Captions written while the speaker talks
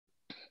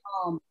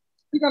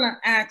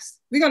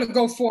we're gonna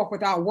go forth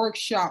with our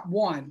workshop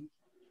 1,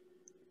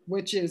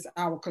 which is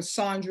our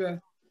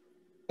Cassandra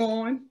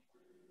Thorne.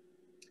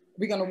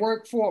 We're gonna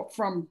work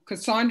from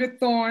Cassandra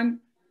Thorne,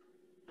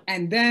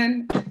 and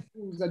then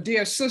who's a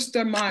dear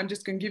sister of mine. I'm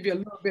just gonna give you a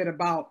little bit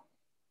about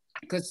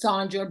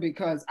Cassandra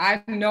because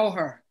I know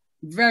her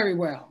very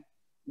well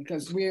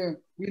because we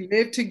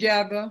live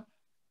together.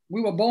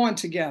 We were born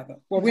together.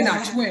 Well, we're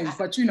not twins,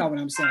 but you know what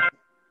I'm saying.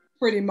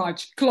 Pretty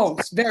much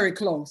close, very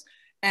close.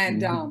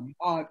 And a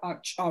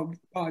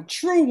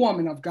true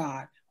woman of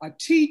God, a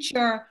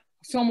teacher,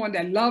 someone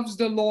that loves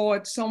the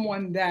Lord,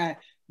 someone that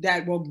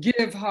will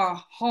give her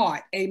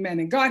heart. Amen.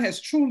 And God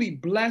has truly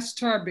blessed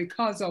her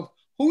because of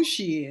who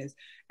she is.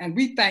 And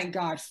we thank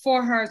God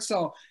for her.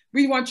 So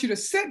we want you to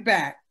sit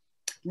back,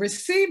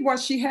 receive what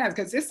she has,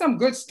 because it's some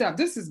good stuff.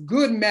 This is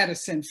good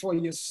medicine for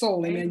your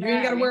soul. Amen. You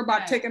ain't got to worry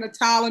about taking a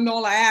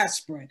Tylenol or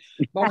asprin.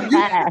 But when you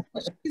get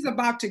what she's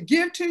about to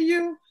give to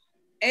you,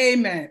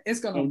 amen, it's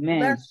going to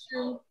bless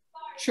you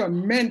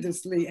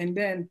tremendously. And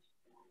then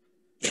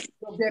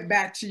we'll get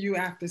back to you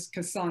after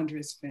Cassandra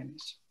is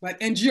finished.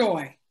 But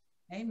enjoy.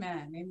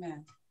 Amen.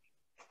 Amen.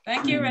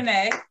 Thank you,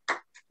 Renee.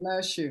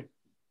 Bless you.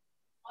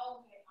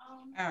 All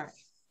right.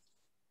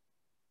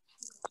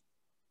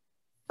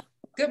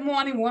 Good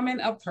morning, women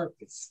of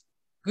purpose.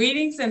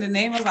 Greetings in the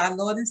name of our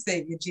Lord and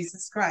Savior,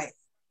 Jesus Christ.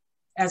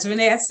 As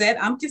Renee said,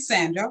 I'm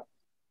Cassandra,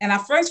 and our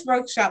first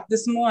workshop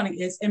this morning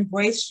is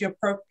Embrace Your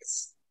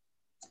Purpose.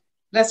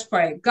 Let's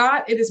pray.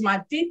 God, it is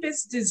my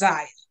deepest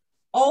desire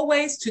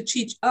always to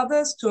teach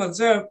others to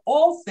observe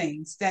all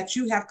things that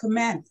you have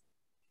commanded.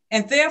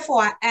 And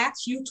therefore, I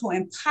ask you to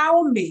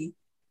empower me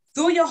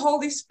through your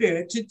Holy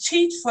Spirit to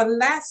teach for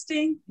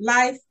lasting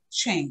life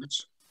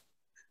change.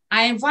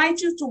 I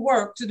invite you to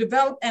work to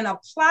develop an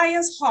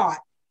applier's heart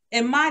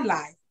in my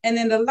life and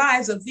in the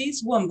lives of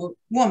these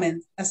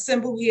women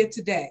assembled here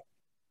today.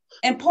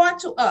 Impart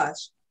to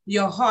us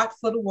your heart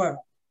for the world.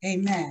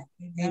 Amen.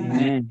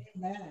 Amen.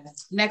 Amen.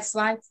 Next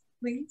slide,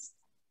 please.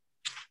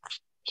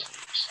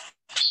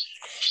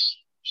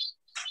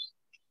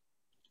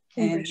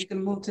 And you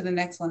can move to the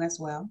next one as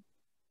well.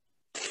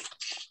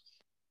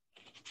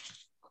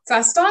 So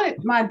I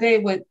started my day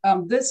with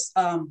this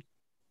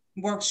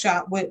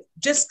workshop with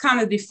just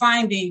kind of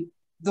defining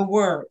the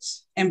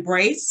words.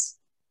 Embrace.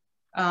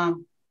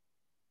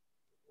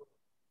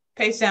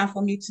 Page down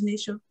for me,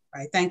 Tanisha. All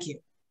right, thank you.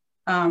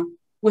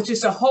 Which is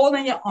to hold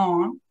in your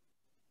arm.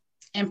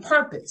 And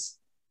purpose.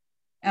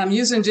 And I'm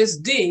using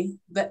just D,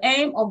 the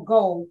aim or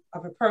goal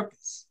of a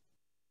purpose,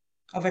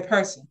 of a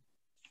person.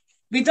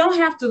 We don't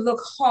have to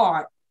look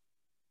hard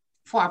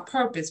for our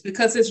purpose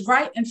because it's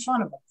right in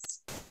front of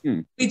us.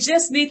 We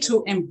just need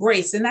to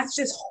embrace, and that's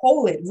just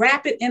hold it,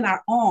 wrap it in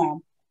our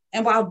arm.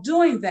 And while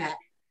doing that,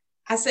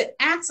 I said,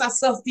 ask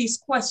ourselves these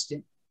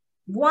questions.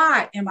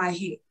 Why am I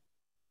here?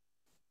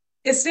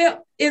 Is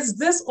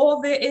this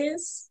all there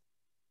is?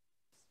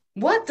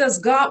 What does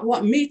God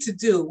want me to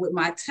do with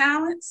my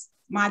talents,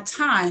 my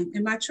time,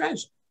 and my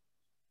treasure?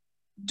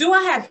 Do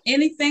I have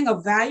anything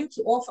of value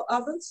to offer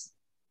others?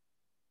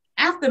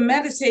 After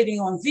meditating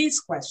on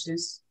these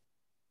questions,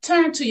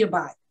 turn to your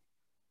Bible.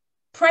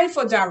 Pray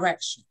for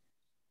direction.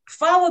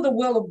 Follow the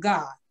will of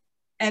God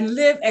and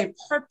live a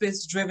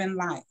purpose-driven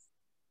life.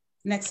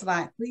 Next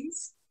slide,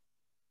 please.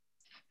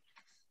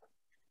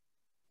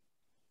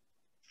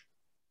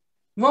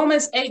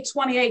 Romans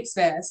 8:28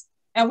 says,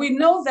 and we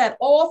know that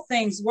all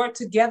things work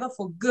together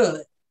for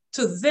good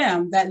to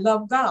them that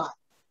love God,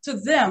 to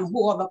them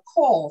who are the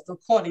called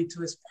according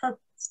to his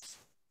purpose.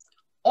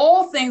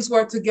 All things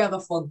work together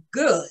for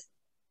good,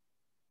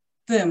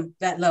 them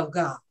that love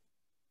God,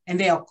 and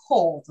they are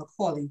called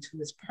according to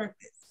his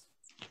purpose.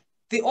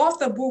 The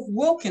author Bruce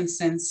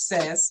Wilkinson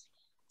says,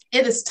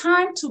 it is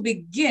time to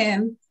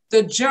begin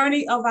the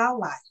journey of our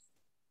life.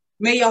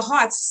 May your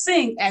heart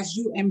sing as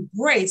you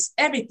embrace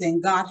everything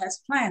God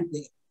has planned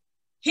there.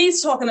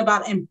 He's talking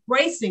about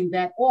embracing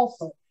that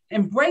offer,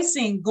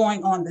 embracing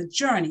going on the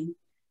journey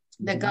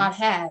that God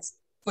has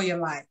for your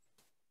life.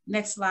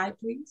 Next slide,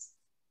 please.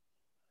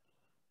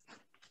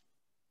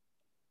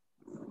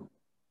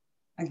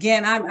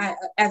 Again,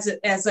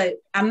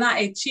 I'm not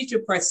a teacher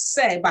per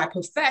se by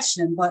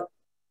profession, but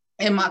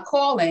in my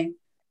calling,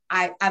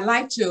 I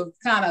like to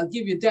kind of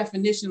give you a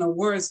definition of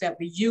words that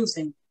we're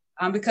using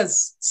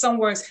because some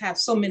words have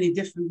so many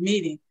different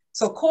meanings.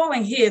 So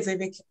calling here is a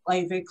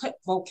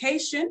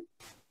vocation,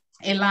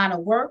 a line of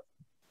work.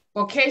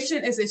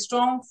 Vocation is a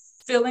strong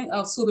feeling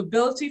of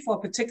suitability for a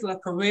particular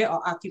career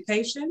or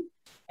occupation.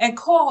 And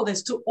call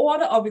is to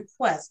order or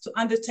request to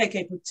undertake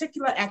a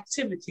particular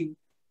activity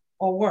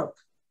or work.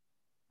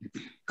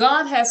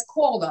 God has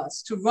called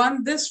us to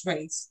run this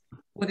race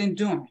with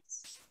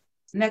endurance.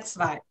 Next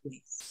slide,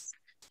 please.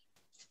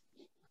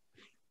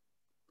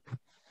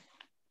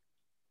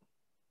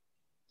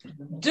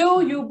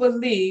 Do you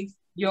believe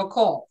you're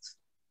called?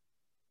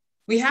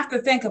 We have to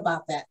think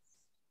about that.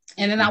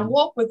 And in our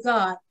walk with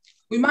God,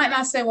 we might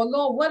not say, well,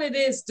 Lord, what it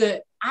is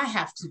that I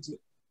have to do.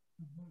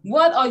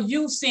 What are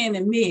you seeing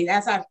in me?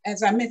 As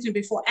I mentioned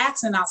before,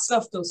 asking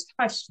ourselves those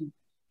questions.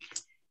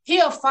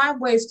 Here are 5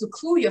 ways to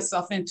clue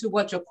yourself into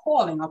what your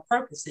calling or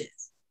purpose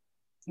is.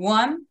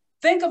 1,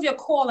 think of your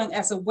calling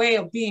as a way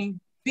of being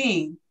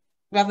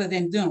rather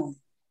than doing.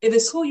 It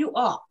is who you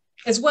are.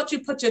 It's what you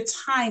put your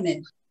time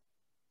in.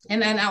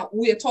 And then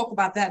we'll talk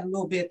about that a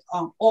little bit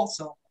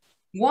also.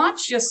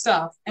 Watch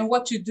yourself and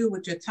what you do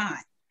with your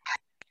time.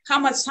 How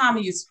much time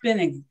are you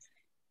spending?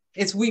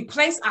 It's we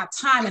place our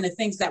time in the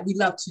things that we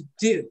love to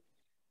do.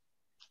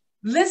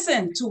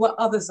 Listen to what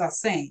others are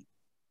saying.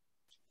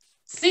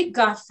 Seek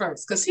God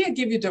first, because he'll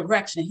give you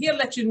direction. He'll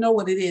let you know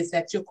what it is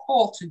that you're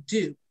called to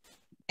do.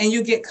 And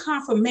you get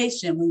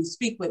confirmation when you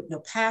speak with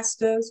your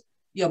pastors,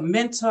 your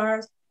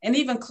mentors, and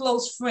even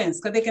close friends,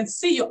 because they can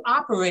see you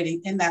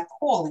operating in that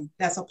calling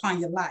that's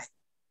upon your life.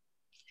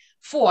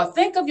 4,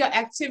 think of your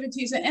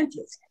activities and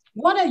interests.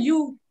 What are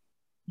you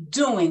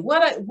doing?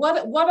 What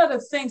are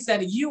the things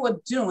that you are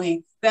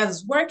doing that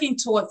is working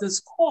toward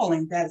this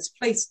calling that is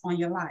placed on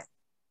your life?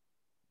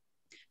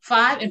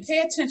 5, and pay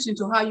attention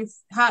to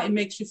how it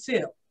makes you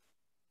feel.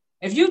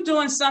 If you're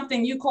doing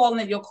something you calling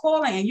it your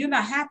calling and you're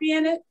not happy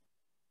in it,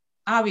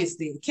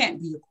 obviously it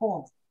can't be your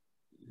calling.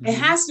 Mm-hmm. It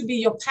has to be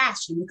your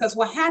passion, because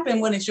what happens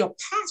when it's your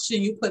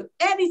passion, you put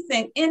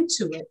everything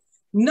into it,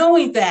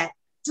 knowing that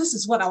this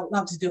is what I would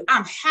love to do.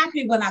 I'm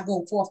happy when I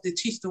go forth to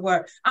teach the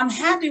word. I'm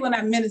happy when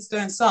I minister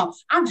in song.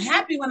 I'm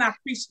happy when I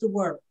preach the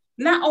word.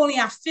 Not only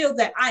I feel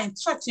that I am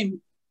touching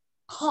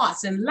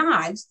hearts and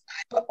lives,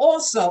 but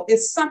also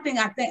it's something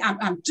I think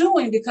I'm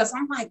doing because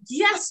I'm like,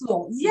 yes,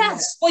 Lord,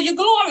 yes, for your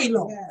glory,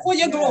 Lord, for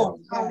your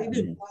glory.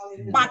 Hallelujah.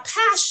 My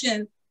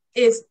passion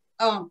is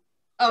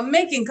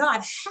making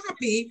God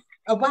happy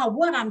about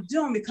what I'm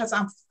doing because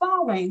I'm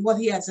following what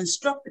he has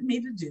instructed me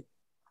to do.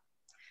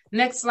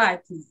 Next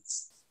slide,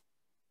 please.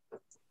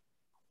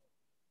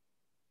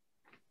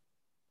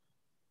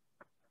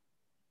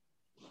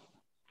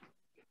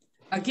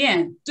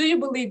 Again, do you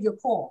believe you're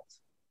called?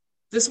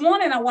 This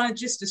morning, I wanted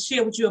just to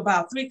share with you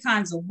about 3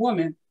 kinds of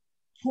women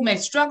who may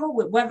struggle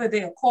with whether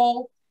they are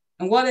called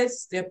and what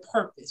is their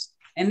purpose.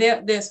 And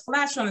there's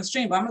flash on the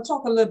screen, but I'm going to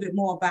talk a little bit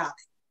more about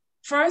it.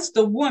 First,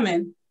 the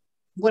woman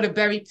with a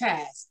buried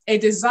past, a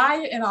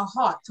desire in her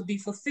heart to be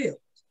fulfilled.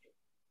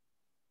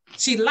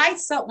 She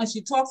lights up when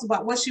she talks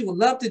about what she would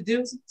love to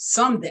do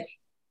someday,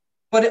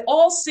 but it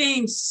all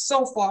seems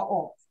so far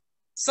off,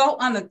 so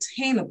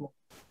unattainable.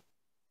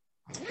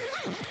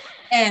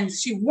 And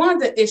she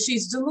wondered if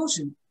she's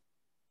delusional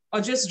or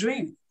just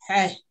dreaming.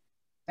 Hey,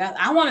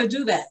 I want to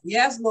do that.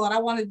 Yes, Lord, I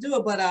want to do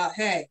it, but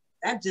hey,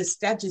 that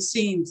just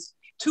seems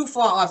too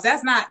far off.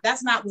 That's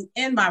not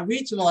within my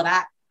reach, Lord.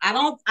 I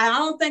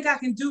don't think I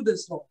can do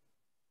this, Lord.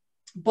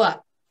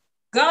 But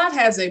God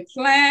has a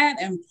plan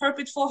and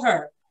purpose for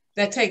her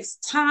that takes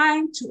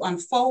time to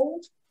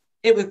unfold.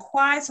 It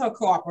requires her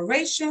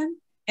cooperation,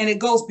 and it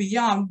goes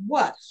beyond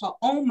what her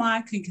own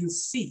mind can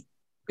conceive.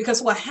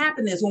 Because what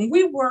happens is when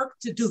we work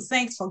to do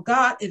things for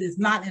God, it is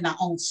not in our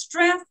own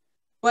strength,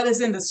 but it's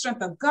in the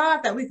strength of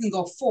God that we can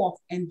go forth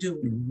and do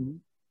it. Mm-hmm.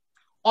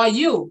 Are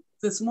you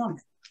this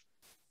woman?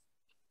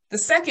 The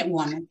second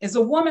woman is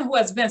a woman who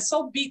has been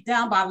so beat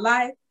down by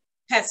life,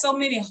 had so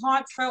many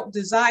heartfelt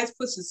desires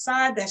pushed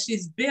aside that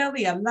she's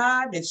barely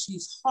alive and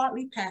she's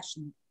hardly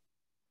passionate.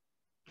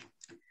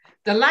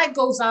 The light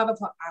goes out of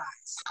her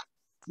eyes.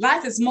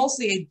 Life is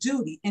mostly a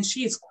duty, and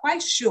she is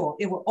quite sure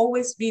it will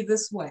always be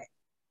this way.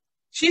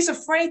 She's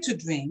afraid to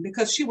dream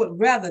because she would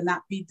rather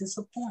not be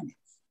disappointed.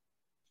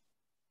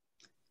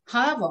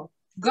 However,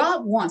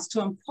 God wants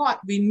to impart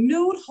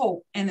renewed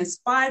hope and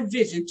inspired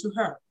vision to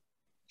her.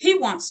 He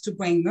wants to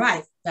bring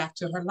life back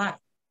to her life.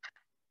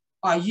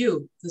 Are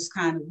you this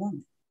kind of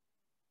woman?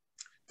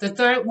 The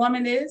third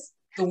woman is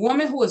the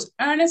woman who is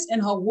earnest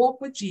in her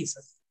walk with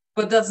Jesus,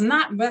 but does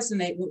not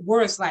resonate with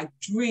words like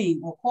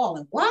dream or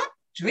calling. What?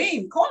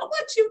 Dream? Calling?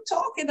 What you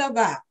talking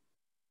about?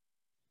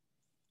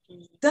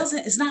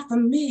 It's not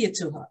familiar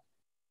to her.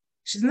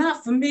 She's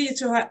not familiar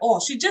to her at all.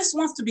 She just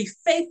wants to be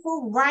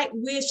faithful right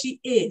where she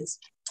is.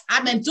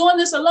 I've been doing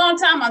this a long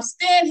time. I'm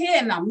staying here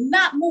and I'm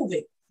not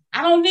moving.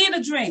 I don't need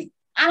a dream.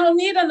 I don't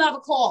need another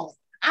calling.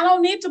 I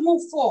don't need to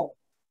move forward.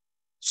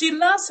 She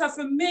loves her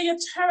familiar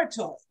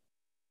territory,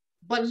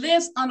 but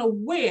lives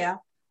unaware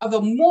of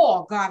the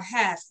more God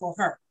has for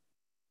her.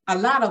 A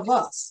lot of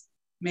us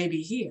may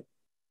be here.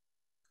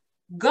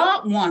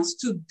 God wants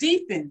to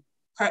deepen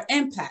her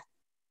impact.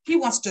 He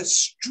wants to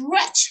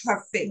stretch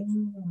her faith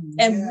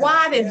and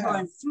widen her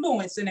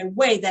influence in a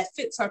way that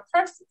fits her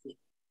perfectly.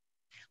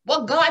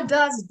 What God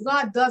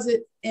does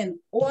it in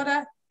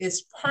order.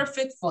 It's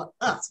perfect for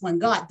us when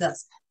God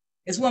does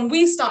it. It's when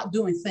we start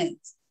doing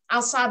things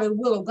outside of the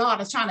will of God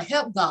or trying to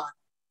help God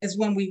is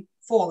when we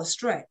fall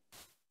astray.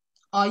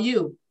 Are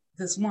you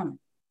this woman?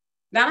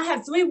 Now, I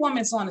had 3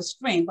 women on the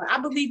screen, but I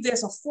believe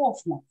there's a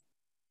 4th one.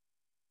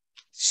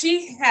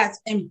 She has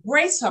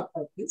embraced her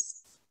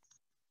purpose.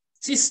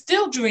 She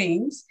still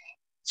dreams.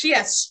 She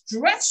has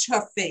stretched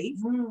her faith,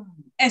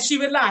 and she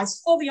relies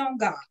fully on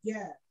God.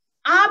 Yeah.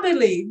 I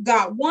believe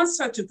God wants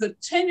her to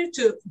continue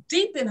to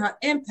deepen her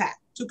impact,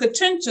 to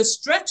continue to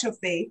stretch her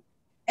faith,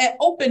 and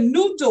open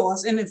new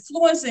doors and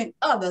influencing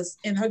others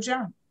in her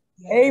journey.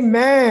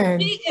 Amen.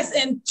 He is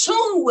in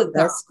tune with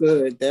God. That's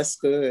good. That's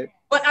good.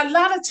 But a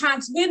lot of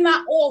times we're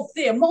not all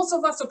there. Most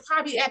of us are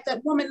probably at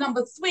that woman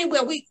number 3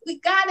 where we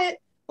got it,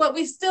 but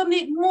we still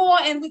need more,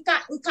 and we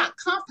got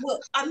comfortable.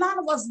 A lot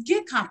of us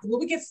get comfortable.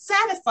 We get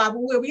satisfied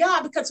with where we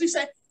are because we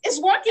say,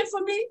 it's working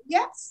for me.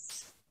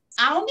 Yes.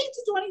 I don't need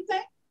to do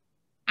anything.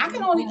 I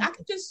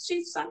can just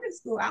teach Sunday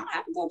school. I don't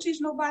have to go teach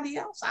nobody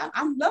else.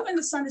 I'm loving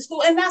the Sunday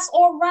school, and that's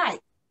all right.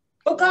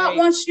 But God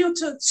wants you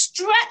to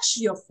stretch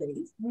your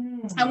faith.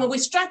 And when we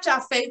stretch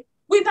our faith,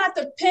 we're not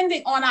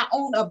depending on our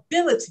own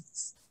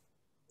abilities.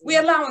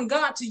 We're allowing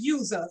God to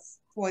use us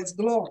for his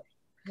glory.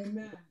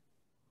 Amen.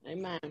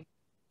 Amen.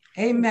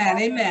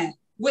 Amen.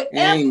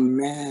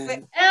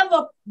 Amen.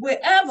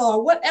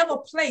 Whatever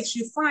place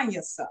you find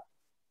yourself,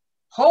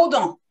 hold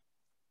on.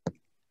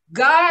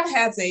 God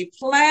has a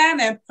plan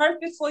and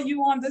purpose for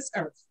you on this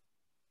earth.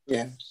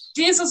 Yes.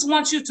 Jesus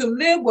wants you to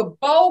live with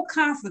bold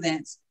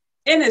confidence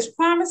in his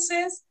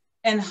promises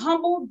and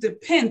humble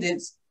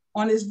dependence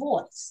on his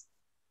voice.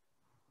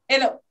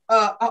 And an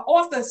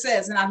author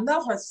says, and I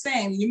love her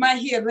saying, you might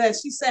hear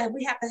this, she said,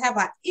 we have to have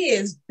our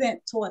ears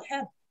bent toward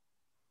heaven.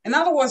 In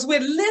other words,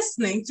 we're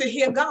listening to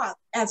hear God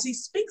as he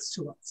speaks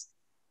to us.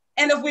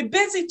 And if we're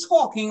busy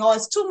talking or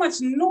it's too much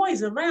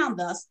noise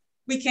around us,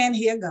 we can't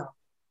hear God.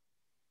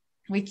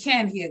 We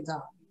can't hear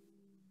God.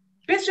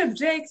 Bishop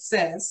Jake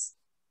says,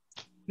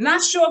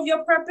 not sure of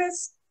your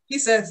purpose? He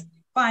says,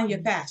 find your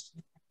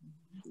passion.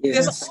 Yes.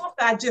 There's an author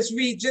I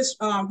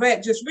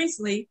read just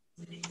recently,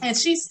 and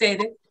she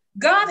stated,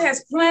 God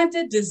has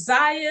planted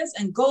desires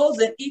and goals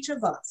in each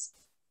of us,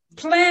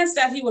 plans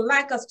that he would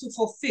like us to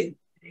fulfill.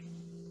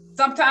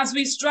 Sometimes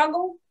we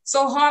struggle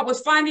so hard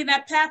with finding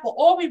that path, but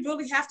all we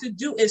really have to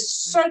do is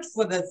search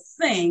for the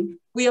thing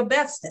we are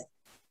best at.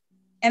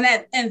 And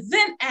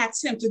then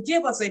ask him to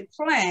give us a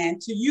plan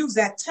to use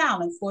that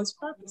talent for his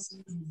purpose.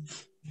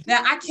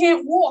 Now, I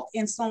can't walk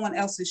in someone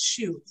else's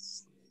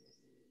shoes.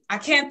 I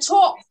can't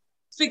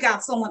speak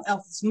out someone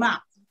else's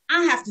mouth.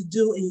 I have to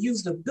do and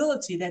use the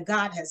ability that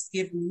God has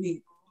given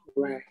me.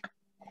 Right.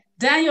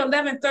 Daniel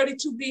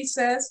 11:32b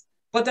says,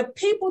 but the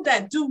people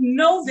that do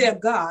know their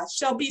God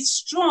shall be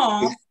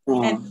strong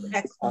and do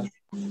exploits.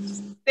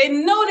 They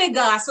know their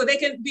God, so they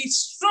can be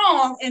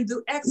strong and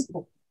do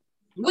exploits.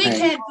 We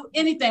can't do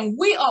anything.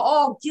 We are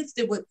all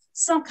gifted with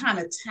some kind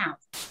of talent.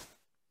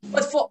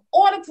 But for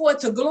order for it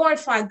to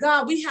glorify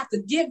God, we have to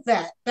give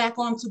that back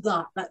onto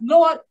God. Like,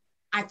 Lord,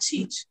 I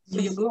teach for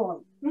your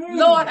glory.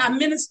 Lord, I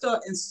minister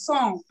in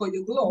song for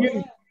your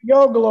glory.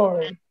 Your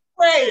glory.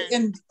 Pray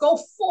and go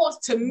forth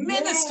to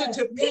minister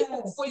to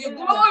people for your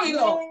glory,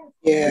 Lord.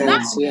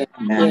 Yes, yes.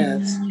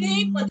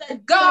 But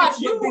that God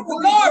should be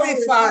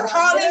glorified.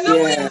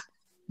 Hallelujah.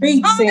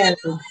 Hallelujah.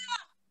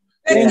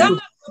 And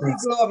God will be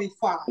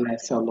glorified.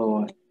 Bless the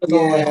Lord.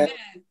 Yeah.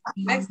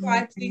 Next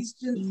slide, please,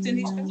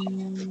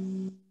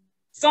 Tanisha.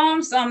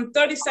 Psalms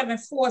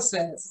 37:4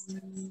 says,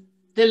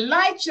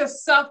 delight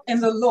yourself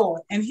in the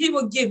Lord, and he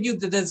will give you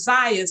the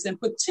desires and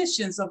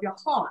petitions of your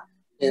heart.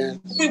 Yeah.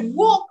 We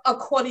walk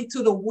according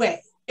to the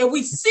way, and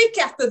we seek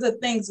after the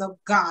things of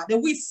God,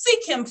 and we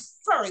seek him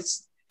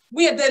first.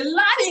 We are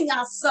delighting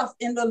ourselves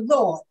in the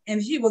Lord, and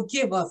he will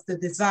give us the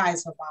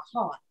desires of our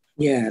heart.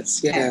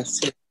 Yes, yes.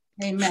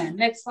 Amen.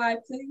 Next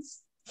slide,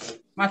 please.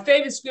 My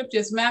favorite scripture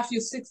is Matthew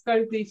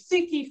 6:33.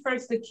 Seek ye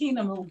first the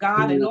kingdom of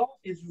God and all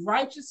his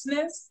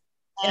righteousness,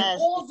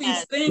 and all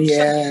these things.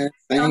 Yes,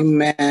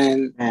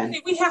 amen.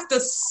 We have to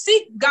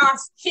seek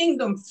God's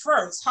kingdom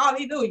first.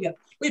 Hallelujah.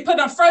 We put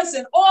him first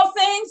in all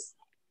things,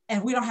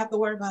 and we don't have to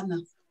worry about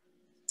nothing.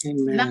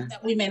 Amen. Not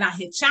that we may not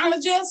hit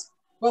challenges,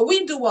 but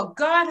we do what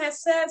God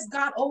has said.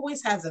 God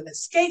always has an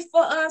escape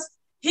for us.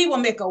 He will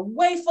make a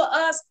way for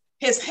us.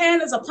 His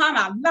hand is upon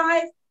our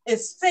life.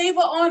 His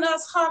favor on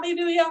us.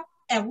 Hallelujah.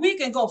 And we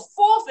can go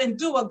forth and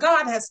do what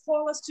God has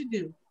called us to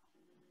do.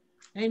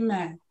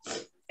 Amen.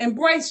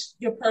 Embrace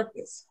your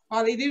purpose.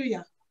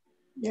 Hallelujah.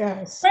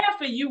 Yes.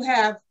 Prayerfully, you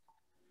have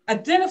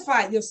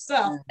identified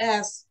yourself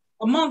as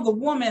among the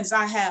women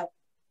I have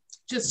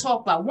just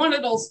talked about. One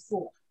of those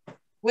 4.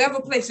 Wherever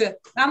place it.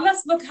 Now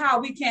let's look how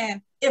we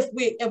can, if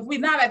we're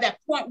not at that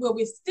point where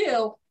we're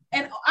still,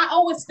 and I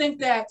always think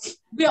that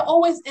we're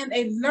always in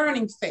a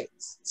learning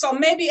phase. So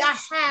maybe I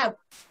have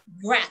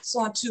grasps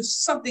onto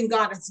something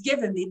God has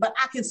given me, but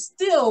I can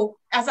still,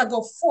 as I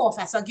go forth,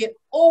 as I get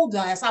older,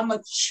 as I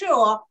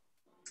mature,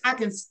 I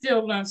can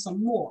still learn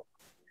some more.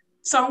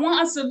 So I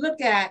want us to look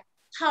at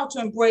how to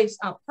embrace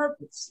our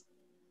purpose.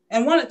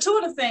 And two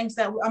of the things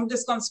that I'm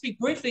just going to speak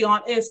briefly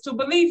on is to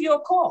believe you're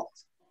called.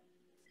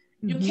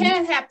 You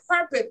can't have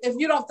purpose if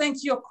you don't think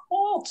you're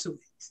called to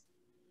it.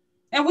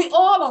 And we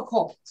all are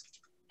called.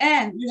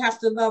 And you have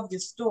to love your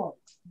story.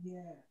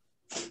 Yeah.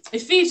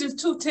 Ephesians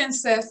 2:10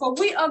 says, for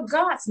we are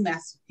God's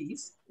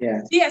masterpiece.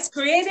 Yes. He has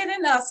created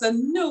in us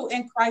anew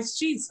in Christ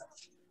Jesus.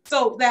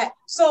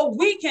 So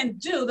we can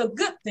do the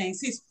good things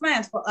he's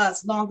planned for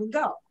us long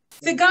ago.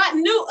 See, God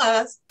knew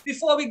us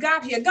before we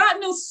got here. God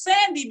knew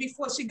Sandy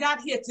before she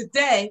got here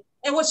today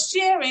and was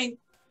sharing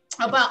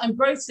about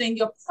embracing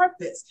your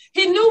purpose.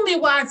 He knew me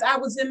while I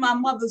was in my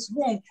mother's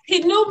womb. He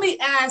knew me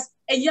as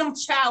a young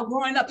child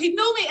growing up. He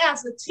knew me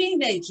as a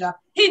teenager.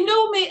 He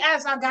knew me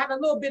as I got a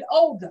little bit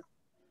older.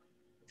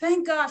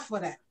 Thank God for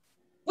that.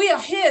 We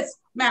are his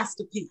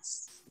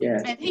masterpiece.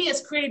 Yes. And he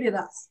has created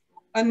us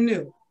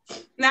anew.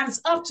 Now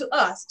it's up to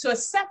us to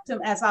accept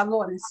him as our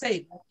Lord and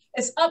Savior.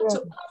 It's up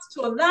to us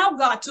to allow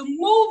God to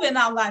move in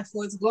our life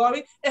for his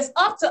glory. It's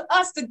up to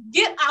us to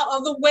get out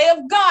of the way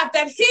of God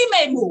that he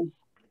may move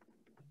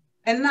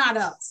and not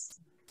us.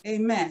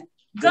 Amen.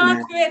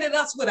 God created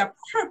us with a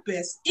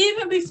purpose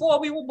even before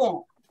we were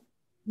born.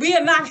 We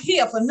are not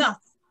here for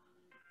nothing.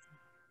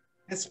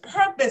 It's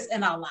purpose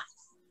in our life.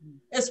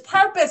 It's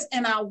purpose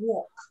in our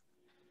walk.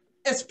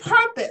 It's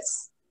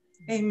purpose.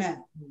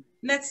 Amen.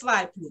 Next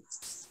slide,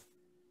 please.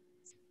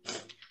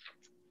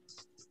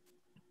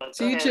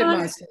 Teach it,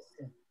 my sister.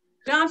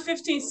 John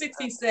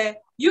 15:60 said,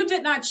 you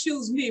did not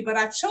choose me, but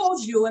I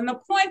chose you and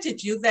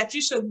appointed you that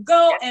you should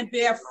go and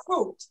bear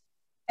fruit,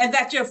 and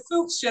that your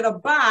fruit should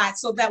abide,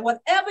 so that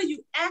whatever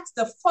you ask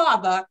the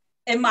Father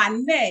in my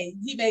name,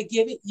 he may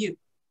give it you.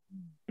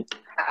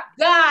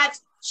 God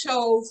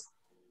chose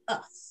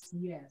us.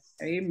 Yes.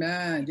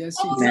 Amen. Yes,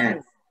 he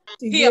did.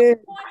 He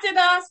appointed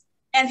us,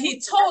 and he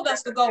told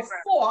us to go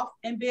forth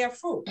and bear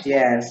fruit.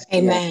 Yes.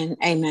 Amen.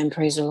 Amen.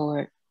 Praise the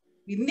Lord.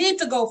 We need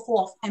to go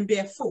forth and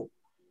bear fruit.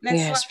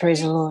 Next slide, praise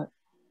please. the Lord.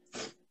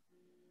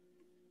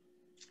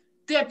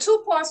 There are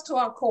two parts to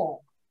our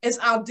call. It's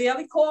our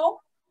daily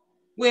call,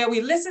 where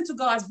we listen to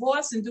God's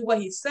voice and do what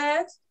he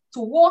says, to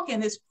walk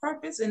in his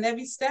purpose in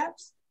every step.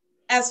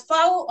 As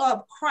followers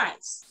of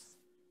Christ,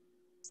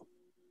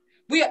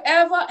 we are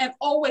ever and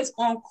always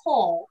on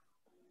call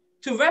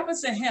to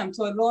represent him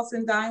to a lost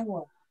and dying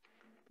world.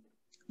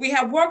 We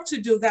have work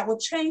to do that will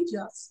change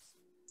us.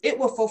 It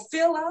will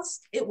fulfill us,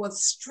 it will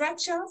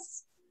stretch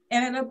us,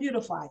 and it will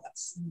beautify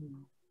us.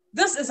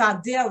 This is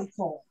our daily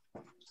call.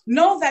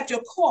 Know that your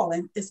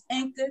calling is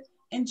anchored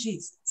in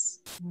Jesus.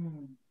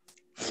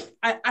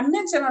 I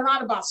mentioned a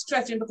lot about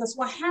stretching because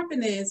what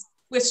happened is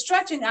we're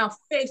stretching our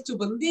faith to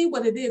believe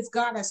what it is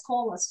God has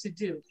called us to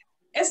do.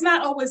 It's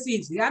not always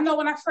easy. I know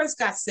when I first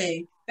got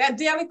saved, that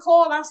daily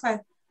call, I was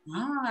like,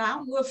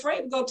 I'm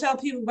afraid to go tell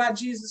people about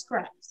Jesus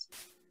Christ.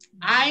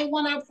 I ain't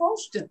want to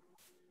approach them.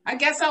 I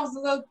guess I was a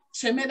little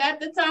timid at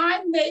the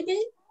time, maybe.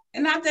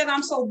 And not that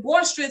I'm so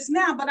boisterous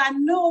now, but I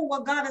know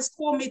what God has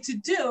called me to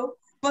do.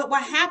 But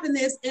what happened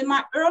is in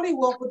my early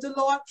walk with the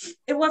Lord,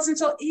 it wasn't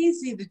so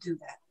easy to do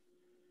that.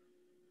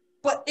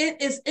 But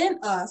it is in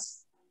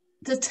us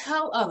to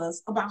tell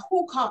others about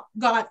who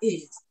God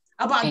is,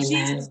 about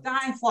Jesus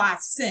dying for our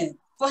sin,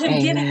 for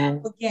him getting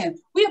up again.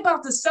 We're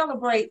about to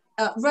celebrate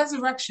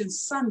Resurrection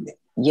Sunday.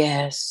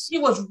 Yes. He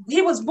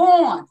was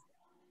born.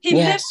 He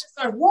lived this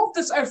earth, walked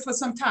this earth for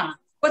some time,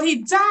 but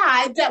he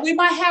died that we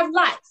might have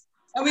life.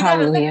 And we got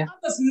to let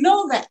others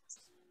know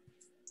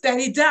that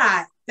he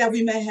died that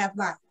we may have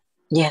life.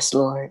 Yes,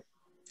 Lord.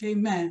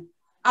 Amen.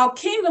 Our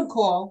kingdom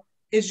call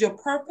is your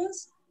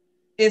purpose,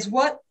 is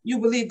what you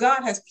believe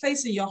God has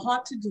placed in your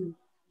heart to do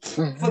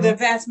for the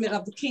advancement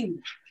of the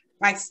kingdom,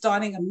 like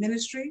starting a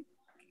ministry,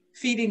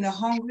 feeding the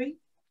hungry,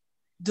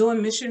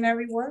 doing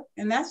missionary work.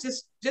 And that's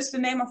just to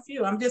name a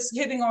few. I'm just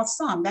hitting on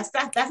some. That's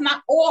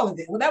not all of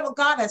it. Whatever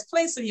God has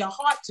placed in your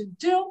heart to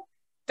do,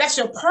 that's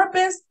your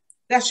purpose.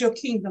 That's your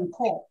kingdom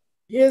call.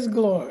 His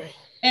glory.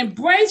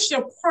 Embrace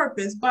your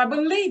purpose by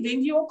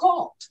believing you're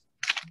called.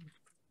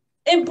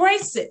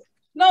 Embrace it.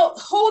 No,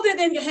 hold it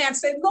in your hand.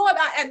 Say, Lord,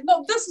 I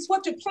know this is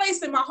what you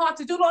placed in my heart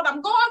to do. Lord,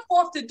 I'm going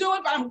forth to do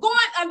it, but I'm going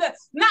under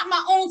not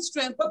my own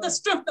strength, but the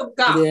strength of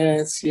God.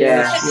 Yes.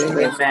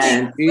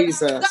 Amen.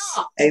 Jesus.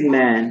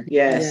 Amen.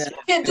 Yes.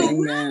 Can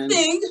do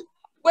nothing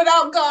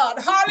without God.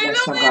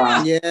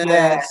 Hallelujah.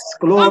 Yes.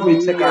 Glory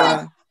to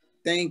God.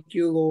 Thank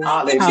you, Lord.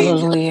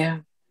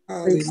 Hallelujah.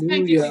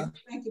 Hallelujah.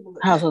 Thank you, Lord.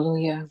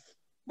 Hallelujah.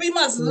 We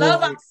must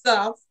love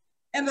ourselves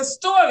and the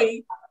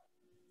story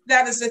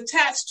that is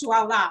attached to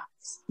our lives.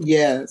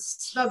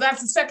 Yes. So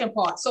that's the second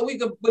part. So we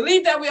can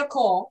believe that we are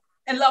called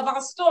and love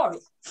our story.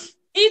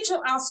 Each of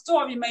our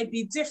story may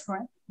be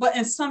different, but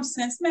in some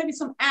sense, maybe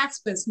some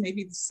aspects may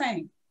be the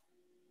same.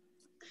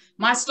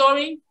 My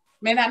story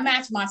may not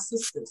match my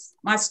sister's.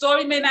 My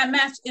story may not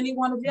match any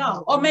one of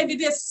y'all. Or maybe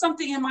there's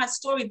something in my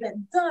story that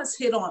does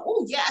hit on.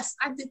 Oh, yes,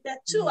 I did that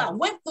too. I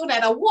went through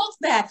that. I walked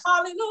that.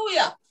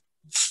 Hallelujah.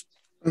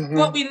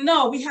 But we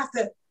know we have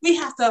to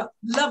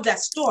love that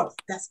story.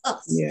 That's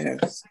us.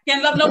 Yes. I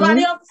can't love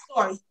nobody else's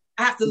story.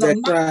 I have to love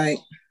That's mine. right.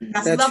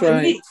 That's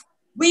loving me.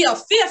 We are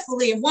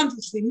fearfully and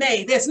wonderfully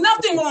made. There's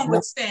nothing wrong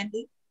with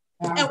standing.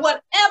 And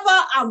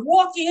whatever I'm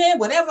walking in,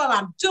 whatever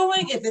I'm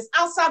doing, if it's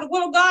outside the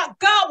will of God,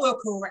 God will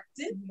correct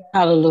it.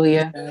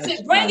 Hallelujah.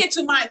 Bring it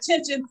to my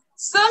attention.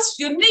 Sus,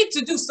 you need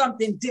to do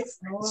something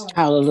different.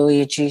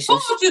 Hallelujah, Jesus. I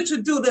want you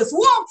to do this.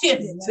 Walk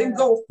in it and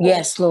go forward.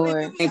 Yes,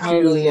 Lord. Thank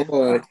you,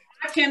 Lord.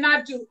 I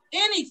cannot do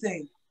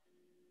anything.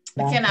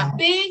 I cannot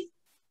be.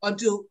 or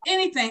do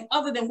anything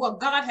other than what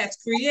God has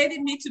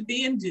created me to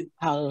be and do.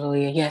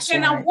 Hallelujah. Yes,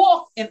 Can I Lord.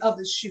 walk in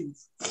others'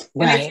 shoes? And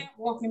they Right. can't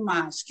walk in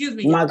mine. Excuse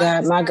me. My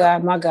God, my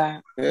God, my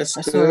God. That's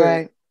That's good. all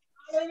right.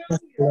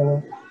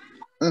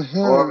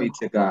 Glory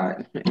to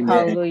God. Amen.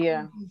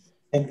 Hallelujah.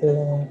 Thank you,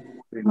 Lord.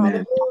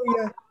 Amen.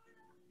 Hallelujah.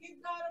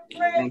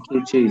 Thank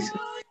you, Jesus.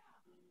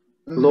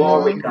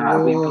 Glory,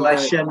 God. We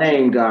bless your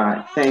name,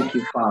 God. Thank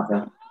you,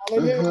 Father.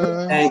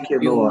 Hallelujah. Thank you,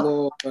 You, Lord.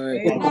 Lord.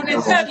 I want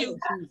to tell you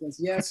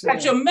Yes,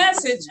 that your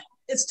message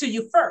is to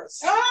you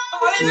first.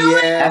 That's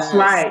Yes.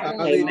 right.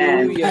 Amen.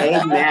 Hallelujah.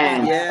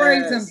 Amen. Yes.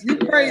 Praise him. You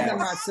praise him, Yes.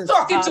 my sister.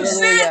 Talking to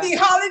Sandy.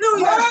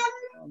 Hallelujah.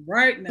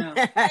 Right now.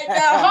 Right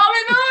now.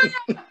 Hallelujah.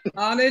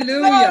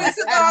 Hallelujah. Glory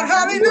to God.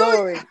 Hallelujah.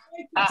 Glory.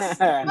 Yes.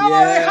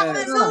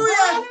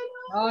 Hallelujah.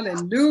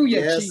 Hallelujah,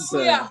 Yes, Jesus.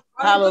 sir.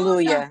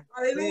 Hallelujah.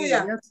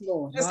 Hallelujah. Yes,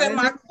 Lord. It said,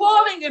 my Hallelujah.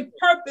 calling and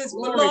purpose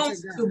Glory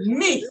belongs God. to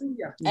me.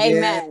 Hallelujah.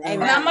 Amen.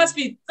 And I Amen. must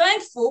be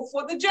thankful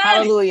for the journey.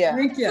 Hallelujah.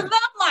 Thank To you. love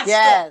my story.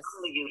 Yes.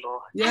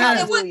 Yes.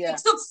 Hallelujah.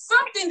 It took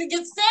something to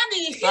get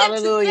Sandy here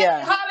Hallelujah.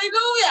 today.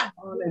 Hallelujah.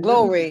 Hallelujah.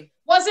 Glory.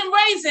 Wasn't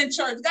raised in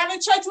church. Got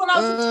in church when I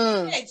was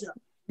a teenager.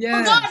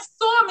 But God Yes.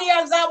 saw me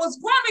as I was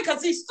growing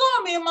because he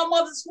saw me in my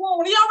mother's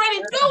womb. He already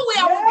knew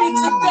where I would be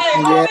today.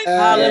 Yes.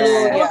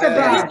 Hallelujah. Talk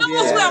about He it.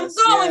 knows where I'm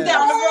going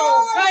down the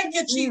road. Thank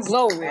you, Jesus.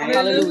 Glory.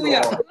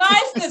 Hallelujah. Hallelujah.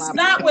 Life is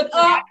not with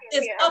up,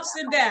 it's ups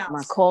and My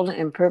downs. calling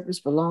and purpose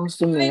belongs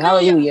to me.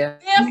 Hallelujah. Hallelujah.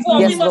 Therefore,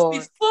 we Yes, must be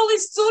Lord. fully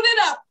suited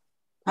up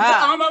with the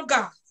Ah. armor of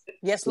God.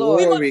 Yes, We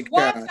Lord. Glory must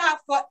watch God. out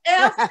for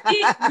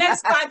F-E, next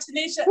slide,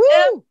 Tanisha,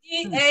 Woo.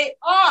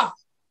 F-E-A-R.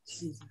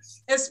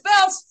 Jesus. It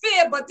spells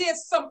fear, but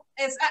it's an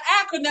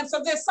acronym,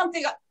 so there's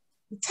something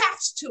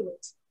attached to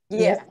it.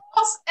 Yeah.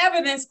 False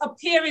evidence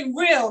appearing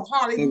real.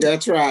 Hallelujah.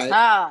 That's right.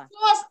 Ah.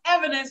 False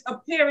evidence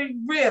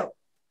appearing real.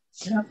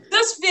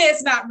 This fear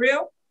is not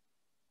real.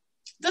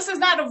 This is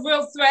not a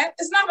real threat.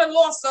 It's not a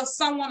loss of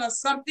someone or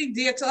something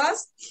dear to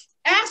us.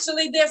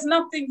 Actually, there's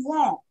nothing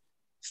wrong.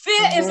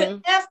 Fear is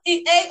an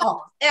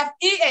F-E-A-R.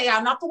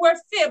 F-E-A-R, not the word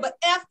fear, but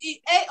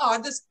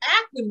F-E-A-R. This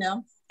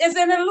acronym is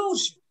an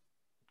illusion.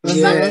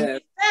 Something we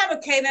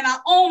fabricate in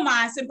our own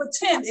minds and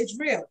pretend it's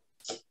real.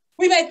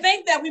 We may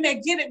think that we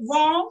may get it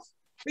wrong.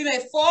 We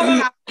may fall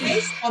on our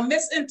face or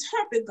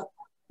misinterpret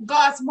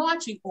God's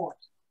marching order.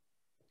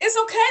 It's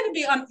okay to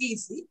be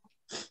uneasy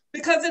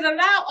because it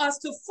allows us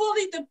to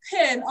fully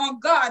depend on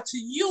God to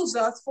use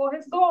us for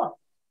his glory.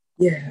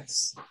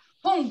 Yes.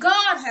 Whom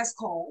God has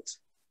called,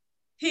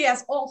 he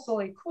has also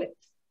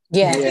equipped.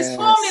 Yes. If he's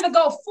called me to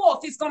go forth,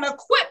 he's going to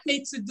equip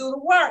me to do the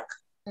work.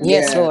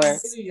 Yes, Lord.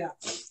 Hallelujah.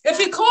 If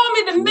he called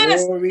me to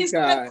minister, Glory he's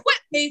going to God.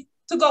 equip me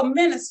to go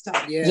minister.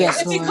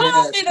 Yes, If he Lord.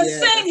 calls me to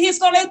sing, he's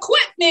going to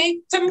equip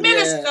me to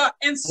minister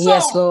in song.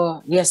 Yes,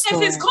 Lord. Yes, If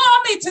Lord. he's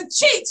called me to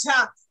teach,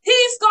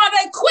 he's going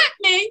to equip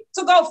me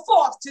to go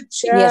forth to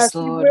teach. Yes,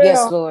 Lord.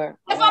 Yes, Lord.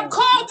 If I'm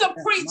called to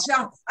preach,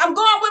 I'm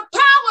going with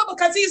power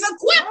because he's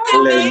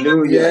equipping me.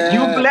 Hallelujah.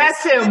 You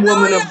bless him,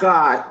 woman of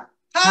God.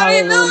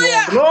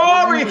 Hallelujah.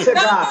 Glory to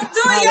God God. will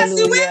do it. Yes,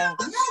 he Hallelujah.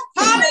 will.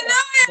 Hallelujah.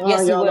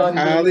 Yes, he will.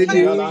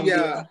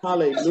 Hallelujah.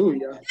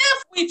 Hallelujah.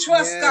 If we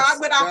trust Yes, God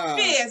with our God.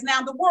 fears,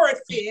 now the word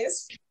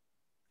fears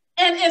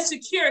and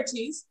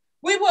insecurities,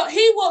 he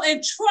will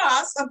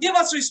entrust or give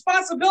us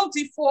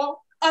responsibility for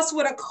us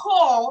with a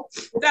call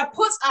that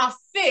puts our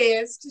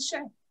fears to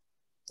shame.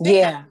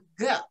 Yeah.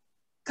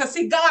 Because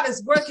see, God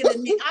is working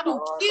in me. I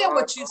don't care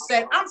what you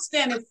said. I'm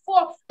standing for.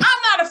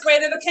 I'm not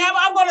afraid of the camera.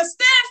 I'm going to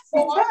stand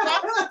for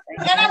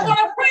and I'm going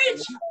to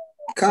preach.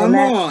 Come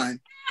on.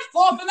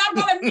 Forth and I'm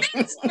going to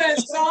minister in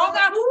song.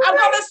 I'm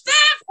going to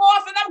stand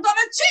forth and I'm going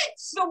to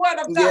teach the word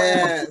of God.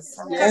 Yes.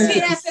 Because he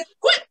Yes. has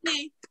equipped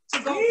me to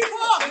go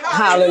forth.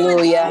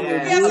 Hallelujah.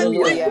 He has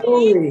Hallelujah. equipped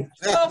me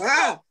to go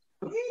Ah.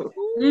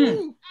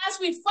 forth. As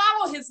we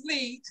follow his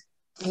lead,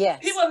 Yes.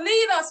 he will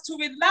lead us to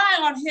rely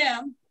on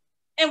him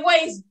in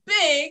ways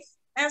big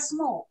and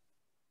small.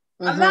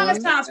 A lot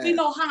of times we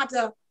know how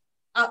to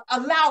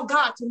allow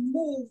God to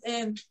move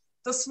in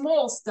the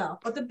small stuff,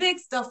 but the big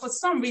stuff, for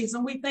some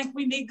reason, we think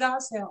we need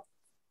God's help.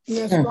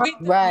 That's right.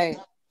 Right.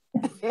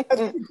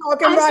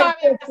 I'm sorry,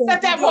 I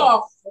said that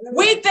wrong.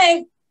 We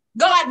think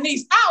God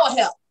needs our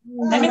help.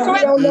 Let me We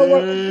correct. don't know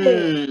what to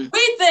do.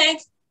 We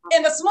think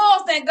in the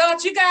small thing,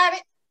 God, you got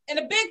it. In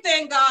the big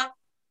thing, God,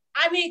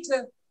 I need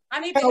to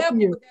help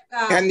you with that,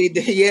 God. I need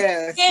to,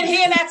 yes. And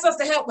he asks us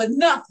to help with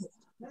nothing.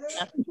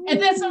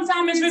 And then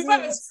sometimes it's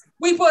reversed.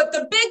 We put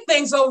the big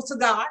things over to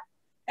God,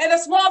 and the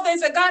small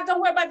things that God,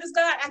 don't worry about this,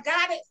 God. I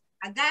got it.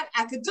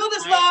 I could do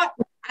this, Lord.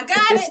 I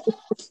got it.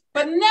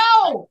 But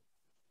no,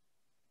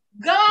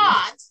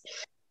 God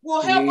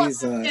will help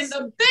us in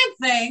the big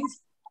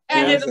things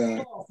and in the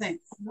small things.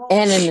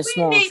 And in the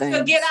small things. We need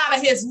to get out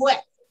of his way.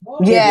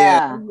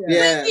 Yeah. We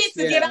need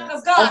to get out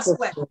of God's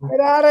way. Get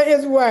out of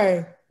his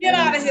way. Get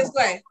out of his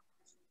way.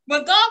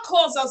 When God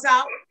calls us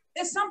out,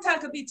 it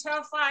sometimes can be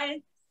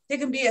terrifying. It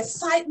can be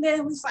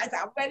excitement. We're like,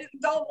 I'm ready to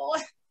go, Lord.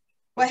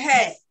 But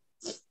hey,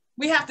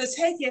 we have to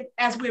take it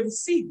as we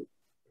receive it.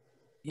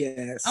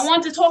 Yes. I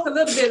want to talk a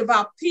little bit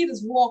about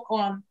Peter's walk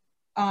on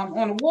on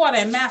the water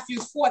in Matthew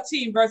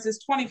 14, verses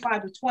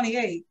 25 to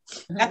 28.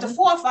 At the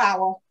 4th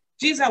hour,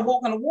 Jesus had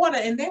walked on the water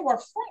and they were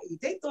afraid.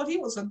 They thought he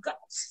was a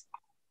ghost.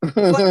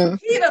 But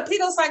Peter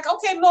was like,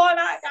 okay, Lord,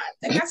 I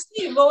think I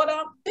see you, Lord.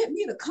 Bid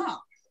me to come.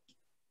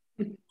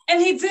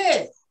 And he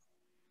did.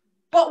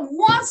 But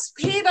once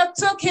Peter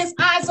took his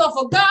eyes off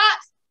of God,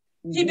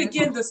 he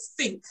began to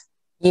sink.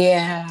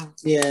 Yeah.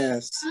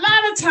 Yes. A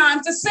lot of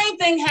times the same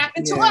thing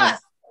happened to us.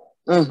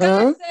 God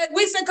said,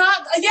 we said,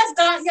 God,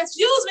 yes,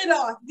 use me,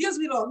 Lord. Use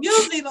me, Lord.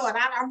 Use me, Lord.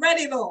 I'm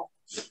ready, Lord.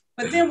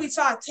 But then we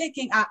start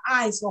taking our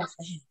eyes off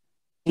of him.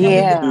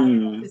 Yeah.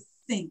 We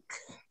sink.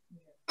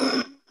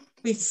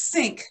 We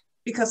sink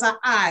because our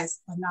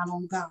eyes are not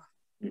on God.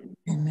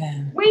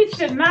 Amen. We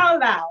should not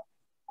allow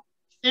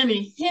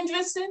any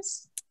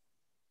hindrances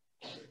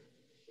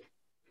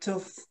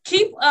to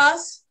keep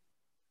us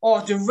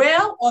or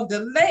derail or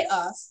delay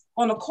us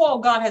on the call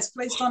God has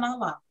placed on our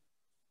life.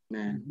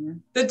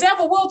 The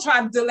devil will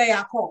try to delay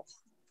our call.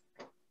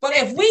 But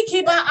if we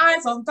keep our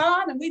eyes on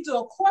God and we do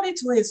according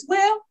to his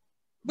will,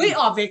 we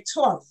are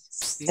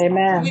victorious.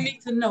 Amen. We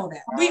need to know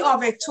that. We are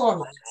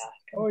victorious.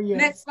 Oh, yes.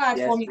 Next slide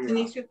for me,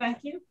 Tanisha.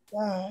 Thank you.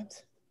 God.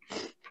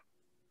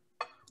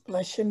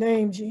 Bless your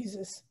name,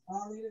 Jesus.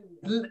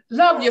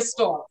 Love your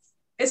story.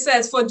 It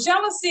says, for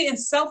jealousy and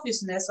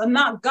selfishness are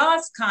not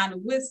God's kind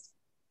of wisdom.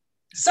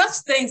 Such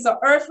things are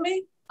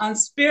earthly,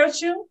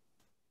 unspiritual,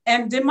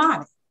 and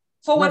demonic.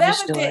 For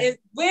wherever there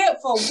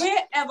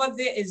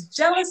is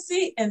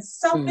jealousy and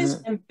selfish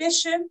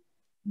ambition,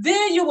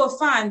 there you will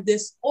find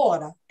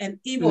disorder and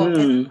evil.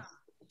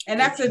 And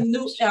that's a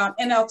new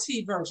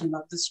NLT version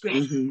of the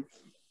scripture.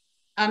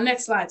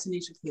 Next slide,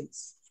 Tanisha,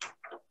 please.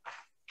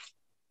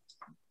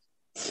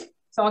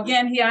 So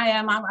again, here I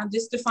am. I'm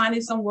just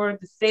defining some words.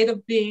 The state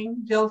of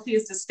being. Jealousy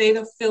is the state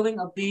of feeling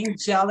of being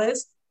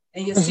jealous.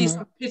 And you see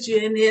some picture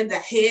in there, the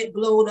head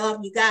blowed up.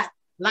 You got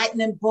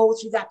lightning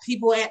bolts. You got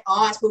people at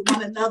odds with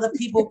one another.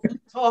 People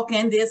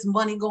talking. There's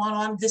money going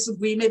on.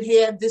 Disagreement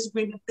here,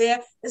 disagreement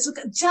there.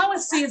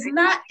 Jealousy is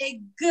not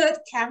a good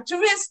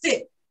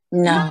characteristic.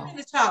 No. Not in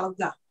the child of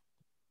God.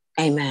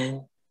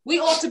 Amen. We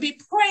ought to be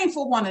praying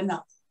for one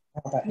another.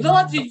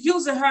 Lord, you're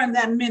using her in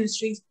that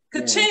ministry.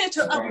 Continue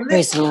to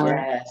uplift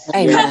her.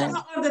 Cover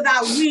her under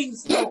thy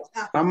wings, Lord.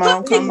 Come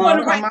on, Put people in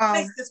the right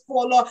places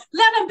for, Lord.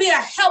 Let them be a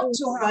help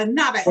to her and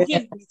not a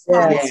hindrance.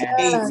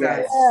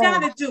 You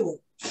got to do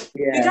it.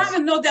 You got to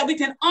know that we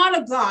can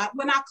honor God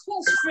when our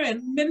close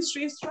friend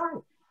ministry is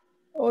trying.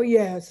 Oh,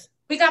 yes.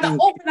 We got to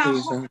open our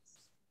hearts.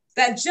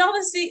 That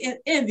jealousy and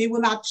envy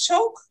will not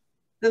choke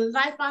the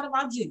life out of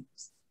our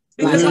dreams.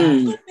 Because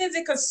I'm too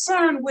busy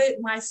concerned with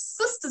my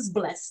sister's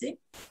blessing.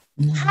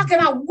 How can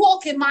I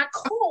walk in my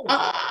call?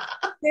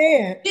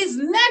 These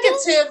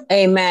negative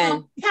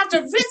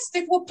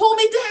characteristics will pull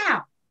me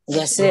down.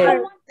 That's I it.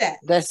 don't want that.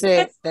 That's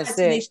it. That's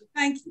it.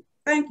 Thank you.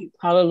 Thank you.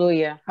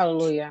 Hallelujah.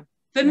 Hallelujah.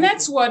 The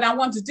next word I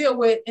want to deal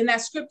with in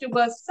that scripture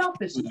was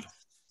selfishness.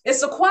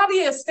 It's a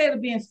quality or state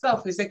of being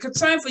selfish, a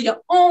concern for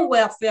your own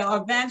welfare or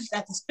advantage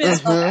at the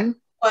expense of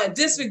or a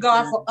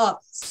disregard for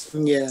others.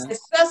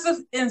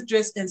 Excessive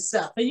interest in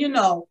self. And you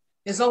know,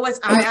 it's always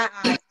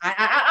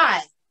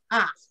I.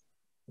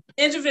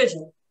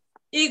 Individual,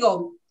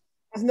 ego,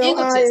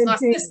 egotist,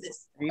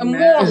 narcissist,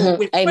 immoral,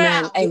 we're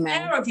proud, we're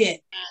arrogant.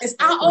 It's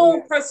our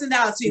own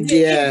personality.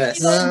 We're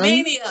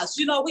egomaniacs,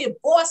 you know, we're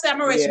boss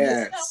admiration,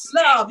 we're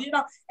self-love, you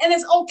know, and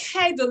it's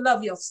okay to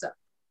love yourself,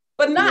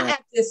 but not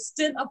at the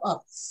extent of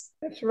others.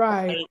 That's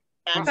right.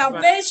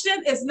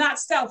 Salvation is not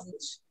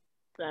selfish.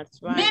 That's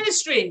right.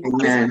 Ministry is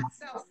not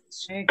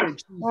selfish.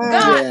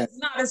 God is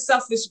not a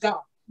selfish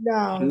God.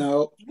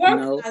 No.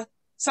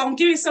 So I'm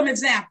giving you some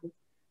examples.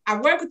 I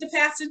work with the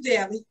pastor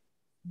daily.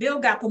 Bill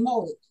got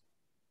promoted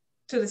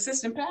to the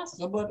assistant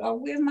pastor, but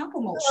where's my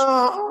promotion?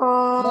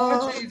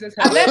 Lord Jesus,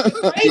 I left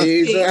the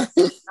praise team.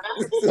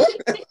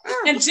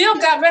 And Jill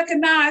got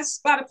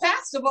recognized by the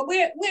pastor, but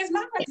where's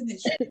my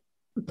recognition?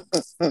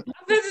 I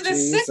visited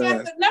sick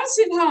at the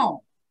nursing home.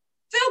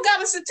 Phil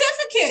got a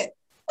certificate.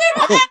 Where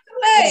my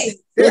accolades?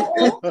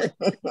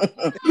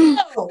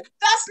 No,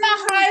 that's not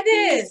how it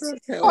is.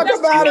 That's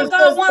what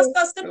God wants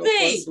us to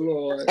be.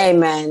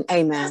 Amen.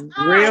 Amen.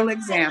 Real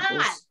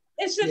examples.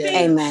 It should be.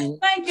 Amen.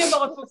 Thank you,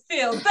 Lord, for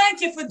Phil.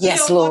 Thank you for Jill.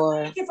 Yes,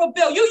 Lord. Thank you for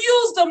Bill. You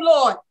used them,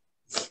 Lord.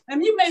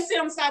 And you may say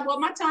on the side, well,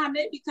 my time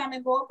may be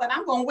coming, Lord, but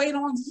I'm going to wait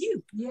on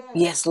you.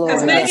 Yes, Lord.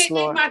 Because maybe yes, it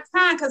ain't my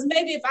time, because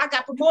maybe if I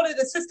got promoted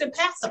assistant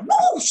pastor,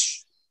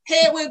 whoosh,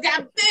 head will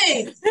got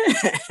big.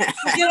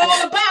 Get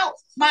all about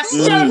my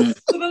service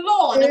to the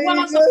Lord and what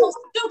I'm supposed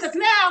to do, because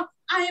now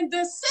I am the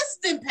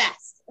assistant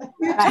pastor.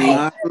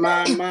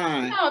 My.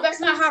 No,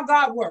 that's not how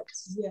God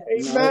works.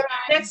 No.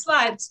 Next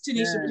slide,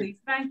 Tanisha, please.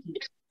 Thank you.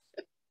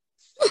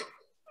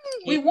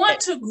 We want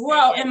to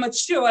grow and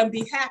mature and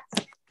be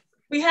happy.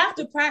 We have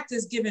to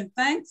practice giving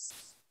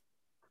thanks,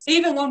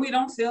 even when we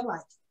don't feel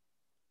like it.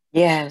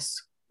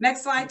 Yes.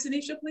 Next slide,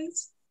 Tanisha,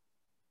 please.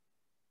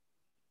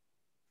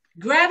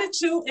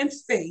 Gratitude and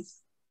faith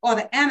are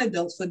the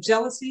antidotes for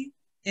jealousy,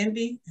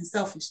 envy, and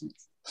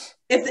selfishness.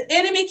 If the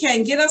enemy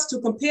can get us to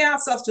compare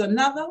ourselves to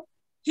another,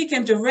 he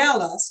can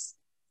derail us,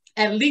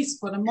 at least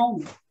for the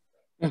moment.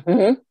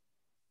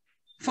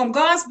 From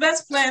God's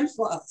best plan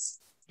for us.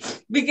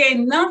 We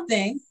gain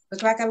nothing.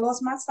 Look like I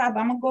lost my slide,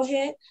 but I'm going to go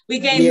ahead. We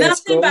gain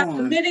nothing by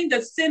committing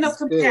the sin of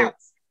comparison.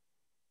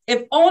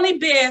 It only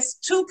bears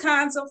two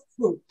kinds of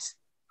fruit.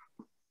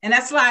 And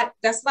that's slide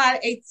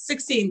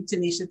 816,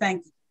 Tanisha.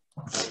 Thank you.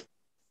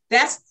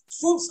 That's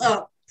fruits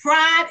of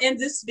pride and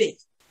despair,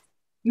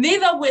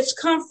 neither of which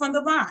come from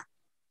the vine.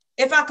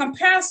 If our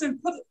comparison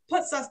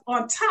puts us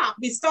on top,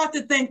 we start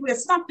to think we're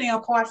something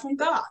apart from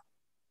God.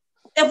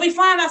 If we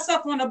find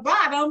ourselves on the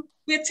bottom,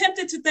 we're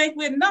tempted to think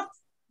we're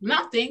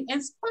nothing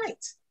in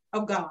spite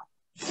of God.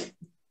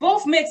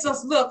 Both makes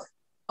us look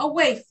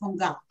away from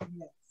God.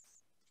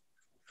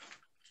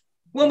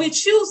 When we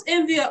choose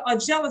envy or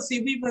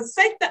jealousy, we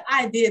forsake the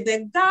idea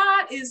that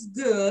God is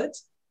good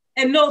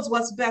and knows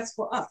what's best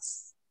for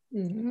us.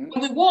 When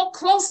we walk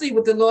closely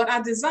with the Lord,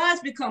 our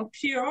desires become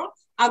pure,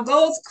 our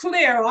goals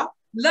clearer,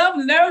 love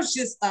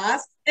nourishes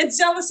us, and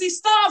jealousy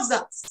starves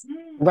us.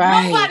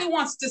 Right. Nobody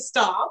wants to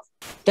starve.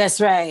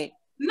 That's right.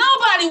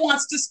 Nobody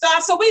wants to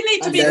starve. So we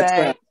need to be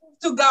to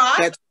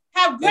God,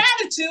 have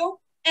gratitude,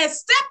 and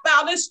step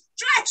out and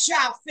stretch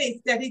our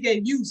faith that he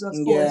can use us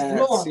for his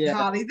glory.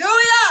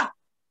 Hallelujah.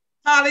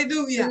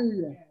 Hallelujah.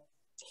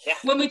 Yeah.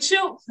 When we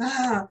choose,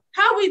 how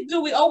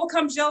do we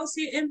overcome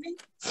jealousy and envy?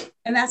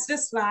 And that's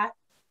this slide.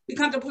 We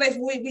come to a place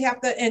where we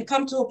have to, and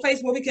come to a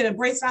place where we can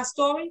embrace our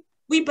story.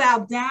 We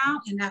bow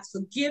down and ask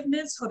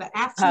forgiveness for the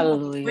absence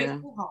of a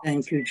grateful heart.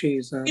 Thank you,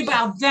 Jesus. We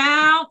bow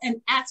down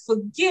and ask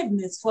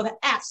forgiveness for the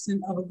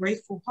absence of a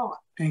grateful heart.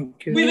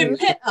 Thank you. We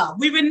repent of,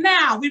 we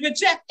renounce, we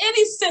reject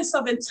any sense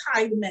of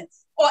entitlement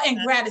or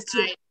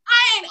ingratitude. Right.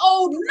 I ain't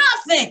owed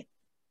nothing.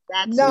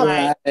 That's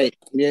right.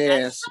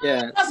 Yes,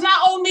 yes. Does not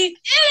owe me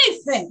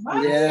anything.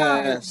 Right?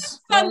 Yes.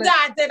 Son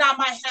died that I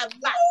might have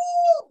life.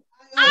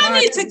 I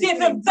need to give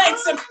him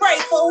thanks and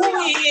praise for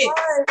who he is.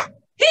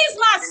 He's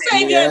my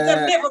savior and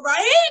deliverer.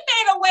 He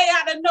made a way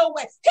out of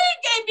nowhere. He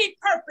gave me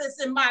purpose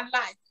in my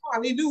life.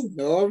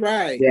 Hallelujah. All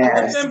right.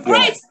 Yes.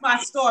 Embrace my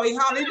story.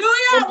 Hallelujah.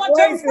 I want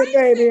to embrace it,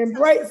 baby.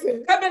 Embrace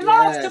it. It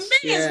belongs to me.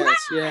 Yes, it's mine.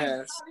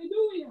 yes.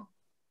 Hallelujah.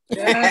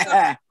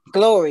 Yes.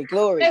 Glory,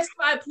 glory. Next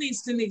slide,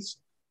 please, Tanisha.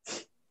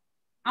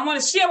 I want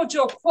to share with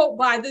you a quote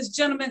by this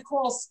gentleman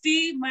called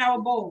Steve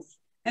Maraboli.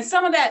 And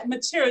some of that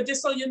material,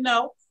 just so you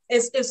know,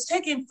 is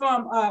taken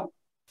from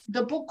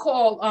the book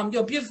called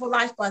Your Beautiful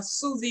Life by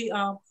Susie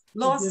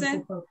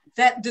Lawson.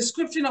 That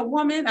description of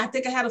woman, I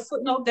think I had a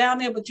footnote down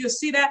there, but you'll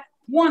see that.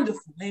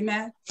 Wonderful,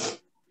 amen.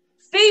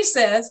 Steve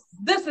says,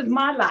 this is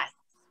my life,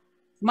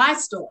 my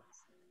story,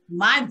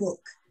 my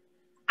book.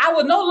 I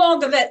will no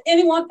longer let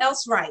anyone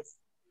else write,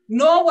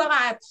 nor will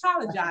I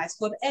apologize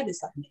for the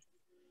edits I made.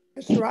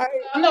 That's right.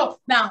 No,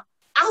 now,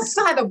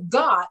 outside of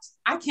God,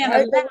 I can't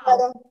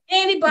allow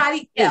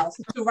anybody else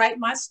to write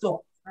my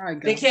story.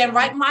 They can't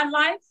write my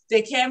life.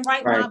 They can't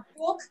write my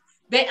book.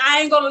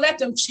 I ain't going to let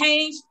them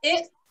change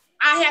it.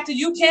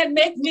 You can't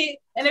make me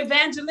an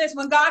evangelist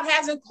when God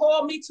hasn't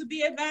called me to be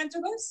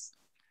evangelist.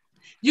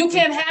 You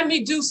can't have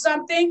me do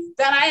something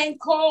that I ain't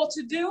called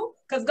to do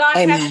because God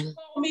hasn't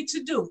called me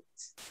to do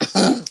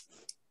it.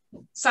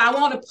 So I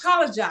won't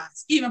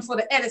apologize even for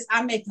the edits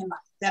I make in life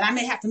that I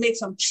may have to make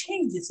some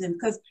changes in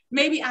because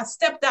maybe I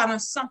stepped out on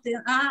something.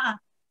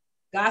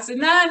 God said,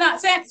 no,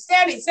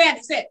 Sandy,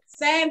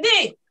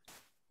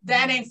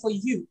 that ain't for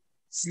you.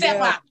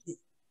 Step out of it.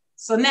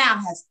 So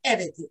now has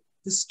edited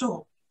the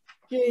story.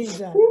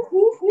 Jesus.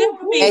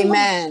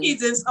 Amen.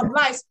 Seasons of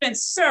life spent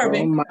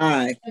serving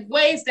in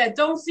ways that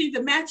don't seem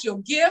to match your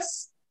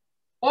gifts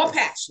or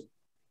passion.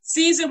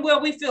 Season where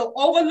we feel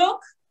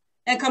overlooked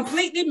and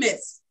completely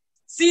missed.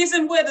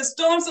 Season where the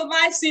storms of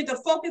life seem to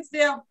focus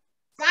their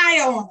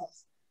fire on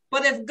us.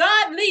 But if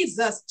God leads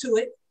us to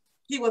it,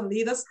 he will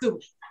lead us through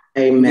it.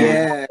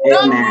 Amen.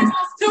 God leads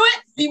us to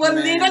it, he will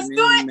lead us through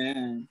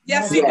it.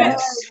 Yes, he will.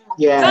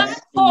 God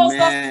calls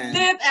us to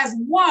live as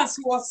ones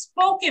who are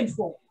spoken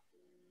for.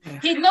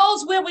 He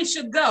knows where we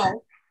should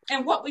go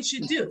and what we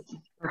should do.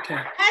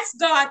 Ask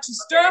God to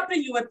stir up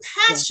in you a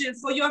passion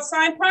for your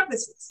assigned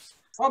purposes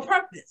or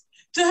purpose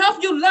to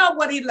help you love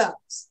what he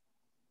loves,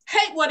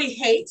 hate what he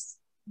hates,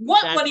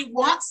 want what he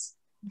wants,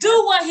 do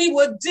what he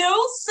would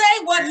do, say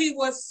what he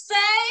would say.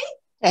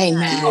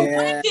 Amen.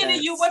 Awaken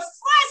in you with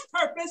fresh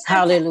purpose.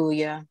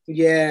 Hallelujah.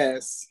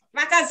 Yes.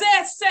 Like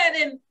Isaiah said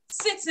in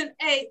 6 and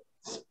 8,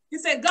 he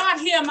said, God,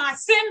 hear my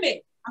send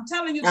me. I'm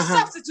telling you the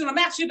substitute. I'm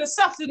asking you the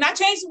substitute. Not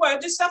change the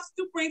word, just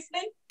substitute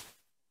briefly.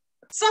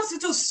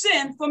 Substitute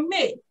sin for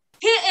me.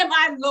 Here am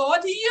I,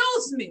 Lord,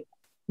 use me.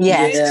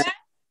 Yes.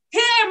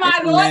 Here am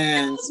I, Lord,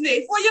 use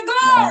me for your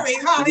glory.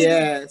 Hallelujah.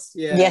 Yes,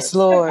 yes. Yes,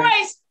 Lord.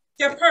 Embrace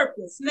your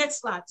purpose.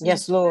 Next slide. Please.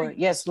 Yes, Lord.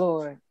 Yes,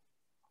 Lord.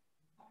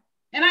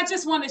 And I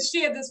just want to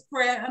share this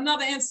prayer,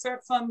 another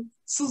insert from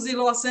Susie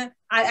Lawson.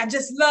 I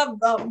just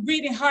love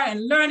reading her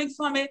and learning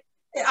from it.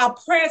 Our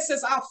prayer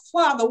says, our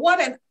Father,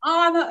 what an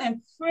honor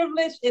and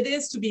privilege it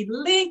is to be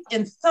linked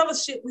in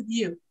fellowship with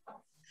you.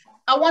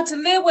 I want to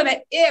live with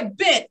an ear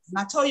bent, and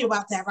I told you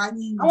about that, right?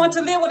 I want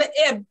to live with an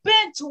ear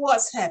bent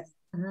towards heaven,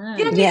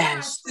 Give me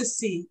eyes to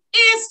see,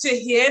 ears to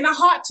hear, and a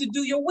heart to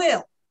do your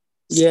will.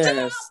 Yes.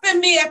 Stir up in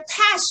me a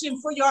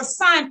passion for your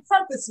assigned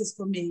purposes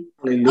for me.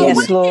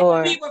 Yes,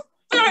 Lord. Me with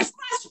fresh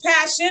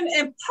passion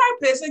and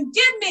purpose, and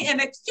give me an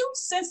acute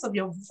sense of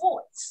your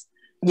voice.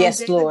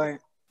 Yes, Lord.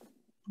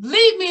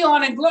 Lead me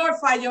on and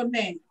glorify your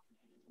name.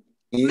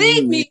 Amen.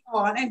 Lead me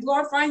on and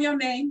glorify your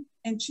name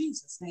in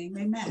Jesus' name.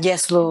 Amen.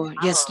 Yes, Lord.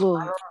 Yes,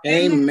 Lord.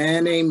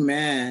 Amen.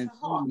 Amen.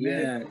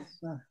 Yes.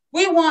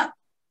 We want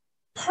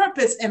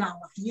purpose in our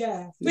life.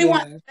 Yes. We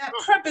want that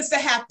purpose to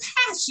have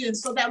passion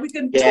so that we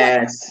can do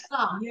it for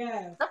God.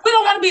 Yes. We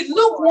don't want to be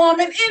lukewarm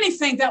in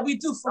anything that we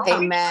do for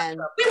God. Amen.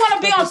 We want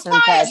to be on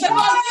fire. So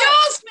Lord,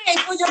 use me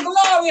for your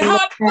glory.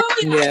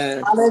 Hallelujah.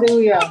 Yes.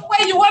 Hallelujah. The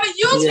way you want to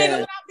use me to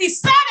not be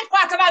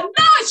satisfied, because I know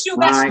it's you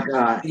that's My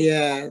God.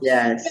 Yes.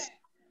 Yes.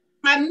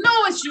 I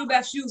know it's you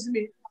that's using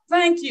me.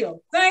 Thank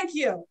you. Thank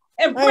you.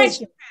 Embrace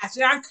your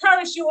passion. I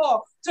encourage you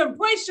all to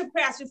embrace your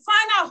passion.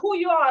 Find out who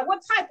you are,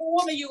 what type of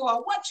woman you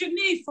are, what you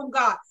need from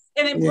God,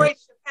 and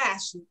embrace your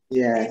passion.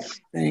 Yes.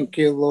 Thank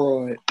you,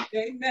 Lord.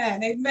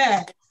 Amen.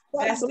 Amen.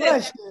 That's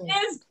it.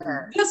 Is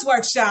this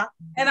workshop.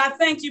 And I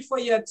thank you for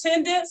your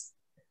attendance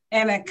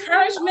and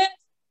encouragement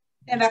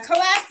and a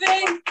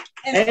clapping.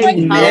 And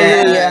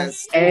Amen.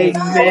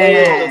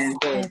 Amen.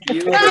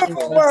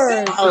 Beautiful.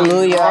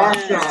 Hallelujah.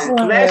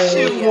 Awesome. Bless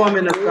you,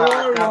 woman of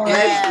God. God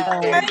bless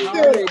you.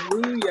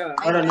 Hallelujah.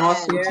 What an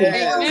awesome teaching.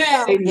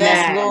 Yes. Amen.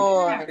 Yes,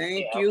 Lord.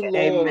 Thank you, Lord.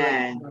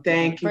 Amen.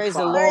 Thank you, Praise the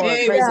Father. Lord.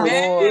 Praise the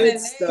Lord. Good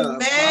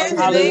stuff.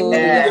 Hallelujah.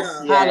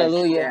 Yes,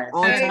 Hallelujah. yes.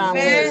 On time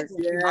word.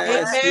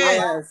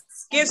 Yes.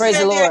 Give Praise the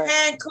Cindy a Lord.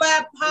 hand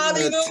clap.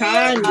 Hallelujah.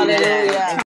 Tanya. Hallelujah.